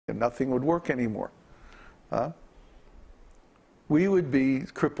nothing would work anymore. We would be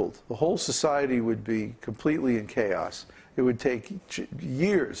crippled. The whole society would be completely in chaos. It would take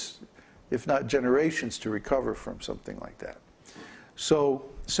years, if not generations, to recover from something like that. So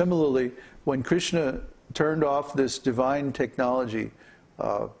similarly, when Krishna turned off this divine technology,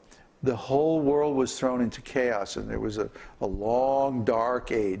 the whole world was thrown into chaos, and there was a long,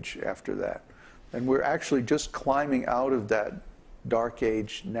 dark age after that. And we're actually just climbing out of that dark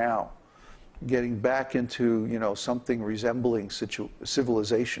age now, getting back into, you know, something resembling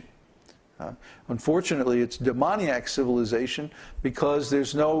civilization. Unfortunately, it's demoniac civilization because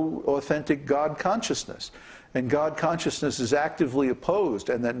there's no authentic God consciousness. And God consciousness is actively opposed,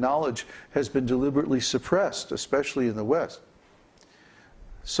 and that knowledge has been deliberately suppressed, especially in the West.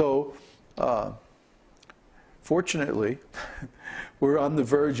 So, fortunately, we're on the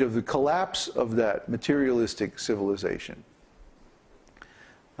verge of the collapse of that materialistic civilization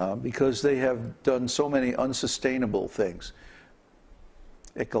because they have done so many unsustainable things,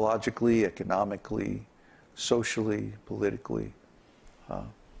 ecologically, economically, socially, politically.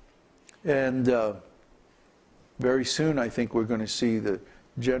 Very soon, I think we're going to see the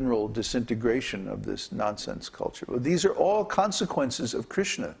general disintegration of this nonsense culture. Well, these are all consequences of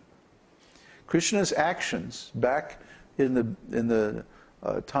Krishna. Krishna's actions back in the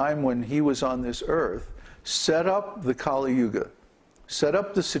time when he was on this earth set up the Kali Yuga, set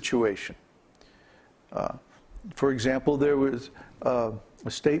up the situation. For example, there was a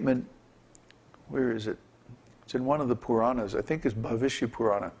statement, where is it? It's in one of the Puranas, I think it's Bhavishya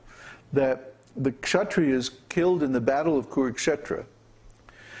Purana, that the Kshatriyas killed in the battle of Kurukshetra,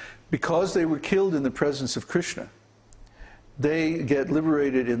 because they were killed in the presence of Krishna, they get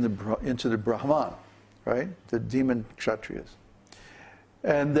liberated into the Brahman, right? The demon Kshatriyas.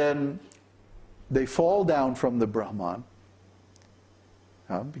 And then they fall down from the Brahman,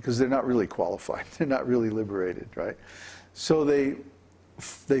 because they're not really qualified, they're not really liberated, right? So they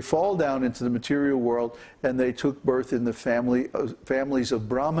fall down into the material world, and they took birth in the families of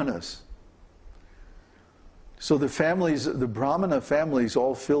Brahmanas. So the Brahmana families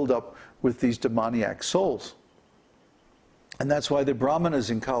all filled up with these demoniac souls. And that's why the Brahmanas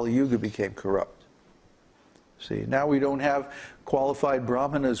in Kali Yuga became corrupt. See, now we don't have qualified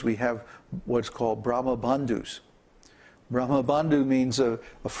Brahmanas, we have what's called Brahma Bandhus. Brahma Bandhu means a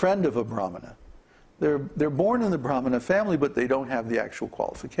friend of a Brahmana. They're born in the Brahmana family, but they don't have the actual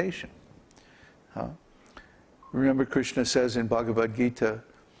qualification. Remember, Krishna says in Bhagavad-gītā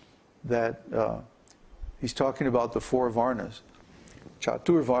that he's talking about the four varnas.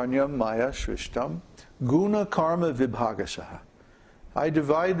 Chaturvarnyam maya shrishtam guna karma vibhagasaha. I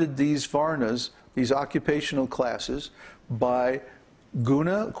divided these varnas, these occupational classes, by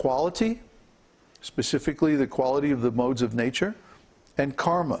guna, quality, specifically the quality of the modes of nature, and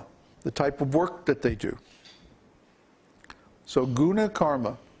karma, the type of work that they do. So guna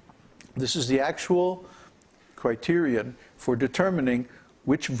karma, this is the actual criterion for determining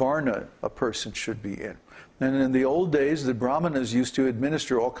which varna a person should be in. And in the old days, the Brahmanas used to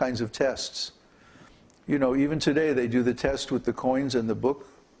administer all kinds of tests. You know, even today they do the test with the coins and the book.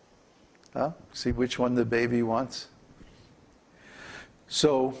 See which one the baby wants.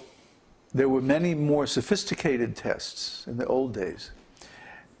 So there were many more sophisticated tests in the old days.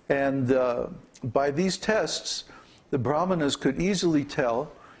 And by these tests, the Brahmanas could easily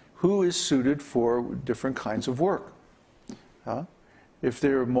tell who is suited for different kinds of work. If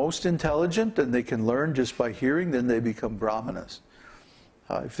they're most intelligent and they can learn just by hearing, then they become Brahmanas.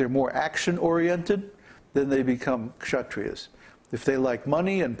 If they're more action-oriented, then they become Kshatriyas. If they like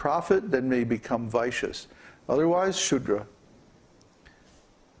money and profit, then they become Vaishyas. Otherwise, Shudra.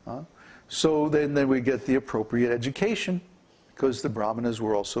 So then we get the appropriate education, because the Brahmanas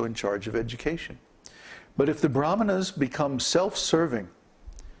were also in charge of education. But if the Brahmanas become self-serving,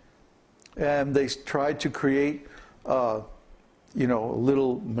 and they try to create you know, a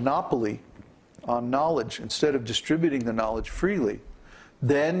little monopoly on knowledge instead of distributing the knowledge freely,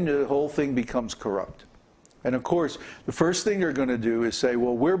 then the whole thing becomes corrupt. And of course, the first thing they're going to do is say,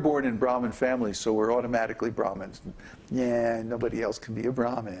 well, we're born in Brahmin families, so we're automatically Brahmins. Yeah, nobody else can be a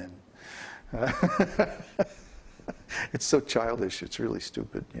Brahmin. It's so childish, it's really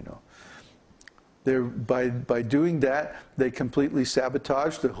stupid, you know. By doing that, they completely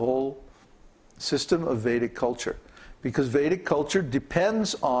sabotage the whole system of Vedic culture. Because Vedic culture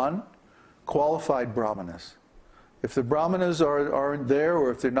depends on qualified Brahmanas. If the Brahmanas aren't there,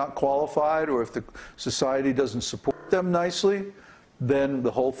 or if they're not qualified, or if the society doesn't support them nicely, then the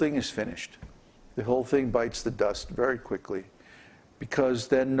whole thing is finished. The whole thing bites the dust very quickly. Because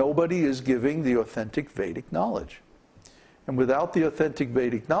then nobody is giving the authentic Vedic knowledge. And without the authentic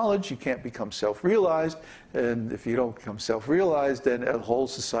Vedic knowledge, you can't become self-realized. And if you don't become self-realized, then a whole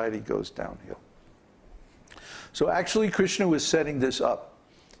society goes downhill. So actually, Krishna was setting this up.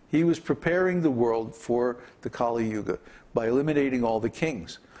 He was preparing the world for the Kali Yuga by eliminating all the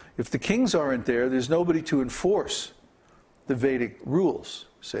kings. If the kings aren't there, there's nobody to enforce the Vedic rules,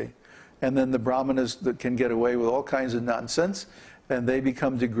 see? And then the Brahmanas that can get away with all kinds of nonsense, and they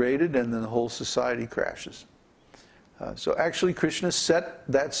become degraded, and then the whole society crashes. So actually, Krishna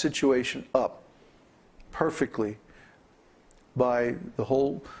set that situation up perfectly by the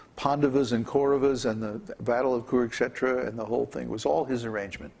whole Pandavas and Kauravas and the Battle of Kurukshetra, and the whole thing was all his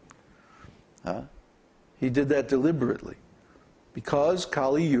arrangement. He did that deliberately, because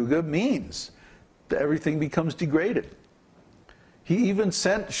Kali Yuga means that everything becomes degraded. He even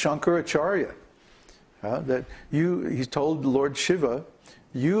sent Shankaracharya, that he told Lord Shiva,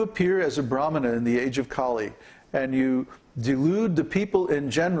 you appear as a Brahmana in the age of Kali, and you delude the people in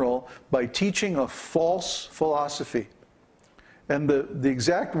general by teaching a false philosophy. And the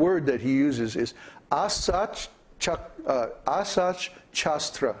exact word that he uses is asat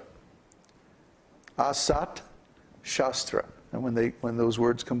shastra. Asat shastra. And when those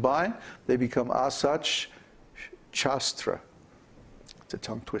words combine, they become asat shastra. It's a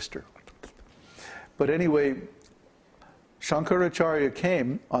tongue twister. But anyway, Shankaracharya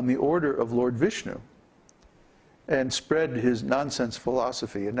came on the order of Lord Vishnu and spread his nonsense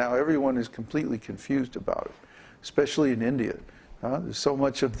philosophy. And now everyone is completely confused about it, especially in India. There's so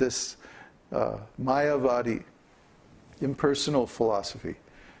much of this Mayavadi, impersonal philosophy.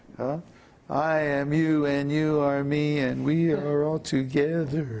 I am you and you are me and we are all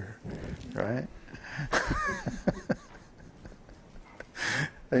together, right?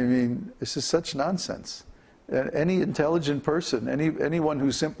 I mean, this is such nonsense. Any intelligent person, anyone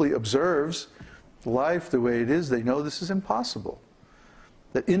who simply observes life the way it is, they know this is impossible.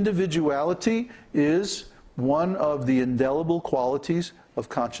 That individuality is one of the indelible qualities of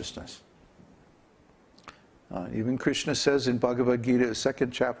consciousness. Even Krishna says in Bhagavad-gītā, the 2nd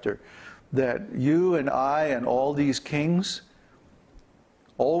chapter, that you and I and all these kings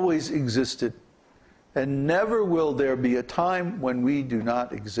always existed, and never will there be a time when we do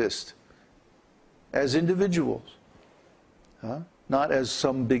not exist as individuals, not as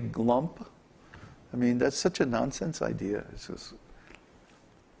some big lump. I mean, that's such a nonsense idea. It's just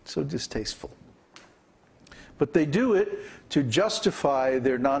so distasteful. But they do it to justify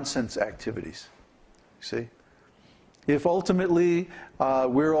their nonsense activities. See? If ultimately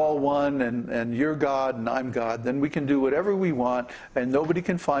we're all one and you're God and I'm God, then we can do whatever we want and nobody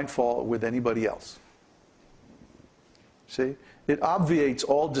can find fault with anybody else. See? It obviates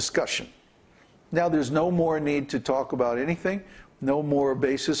all discussion. Now there's no more need to talk about anything, no more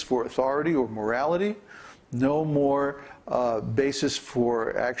basis for authority or morality, no more basis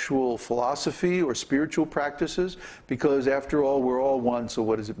for actual philosophy or spiritual practices, because after all, we're all one, so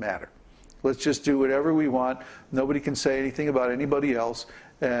what does it matter? Let's just do whatever we want. Nobody can say anything about anybody else,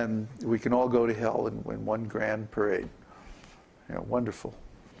 and we can all go to hell in one grand parade. You know, wonderful.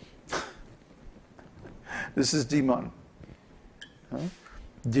 This is demon.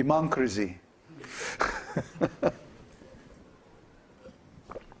 Democracy.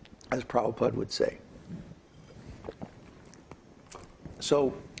 As Prabhupada would say.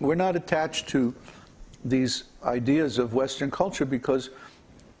 So we're not attached to these ideas of Western culture because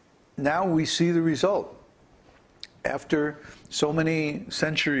now we see the result. After so many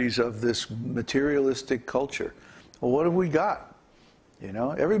centuries of this materialistic culture, well, what have we got? You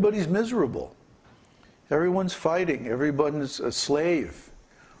know, everybody's miserable. Everyone's fighting. Everyone's a slave.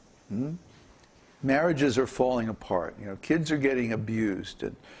 Marriages are falling apart. You know, kids are getting abused,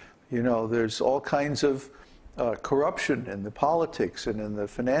 and you know, there's all kinds of corruption in the politics and in the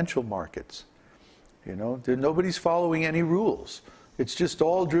financial markets. You know, nobody's following any rules. It's just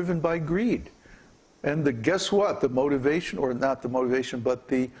all driven by greed. And guess what? The motivation, or not the motivation, but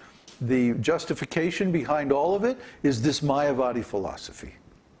the justification behind all of it is this Mayavadi philosophy.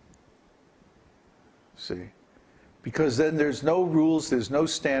 See? Because then there's no rules, there's no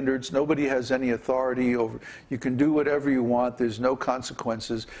standards, nobody has any authority over. You can do whatever you want, there's no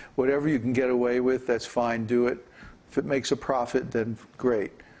consequences. Whatever you can get away with, that's fine, do it. If it makes a profit, then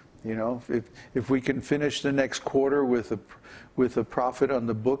great. You know, if we can finish the next quarter with a profit on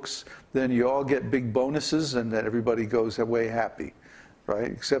the books, then you all get big bonuses and then everybody goes away happy,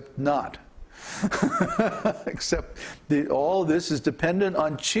 right? Except not. Except all this is dependent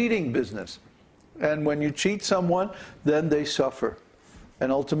on cheating business. And when you cheat someone, then they suffer.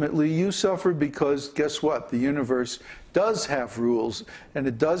 And ultimately you suffer because, guess what? The universe does have rules, and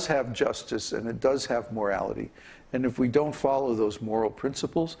it does have justice, and it does have morality. And if we don't follow those moral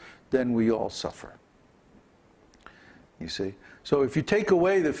principles, then we all suffer. You see? So if you take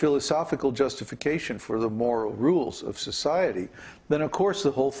away the philosophical justification for the moral rules of society, then of course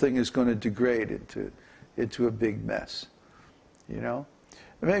the whole thing is going to degrade into a big mess. You know?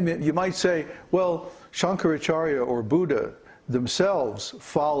 Maybe you might say, well, Shankaracharya or Buddha themselves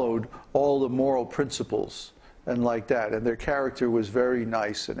followed all the moral principles and like that, and their character was very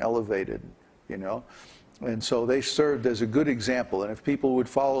nice and elevated, you know? And so they served as a good example, and if people would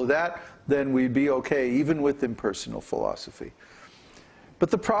follow that, then we'd be okay, even with impersonal philosophy. But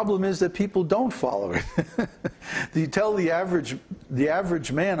the problem is that people don't follow it. You tell the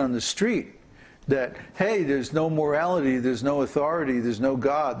average man on the street that, hey, there's no morality, there's no authority, there's no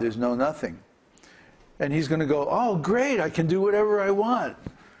God, there's no nothing. And he's going to go, oh, great, I can do whatever I want.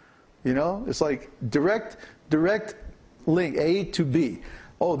 You know, it's like direct link, A to B.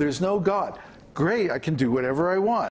 Oh, there's no God. Great, I can do whatever I want.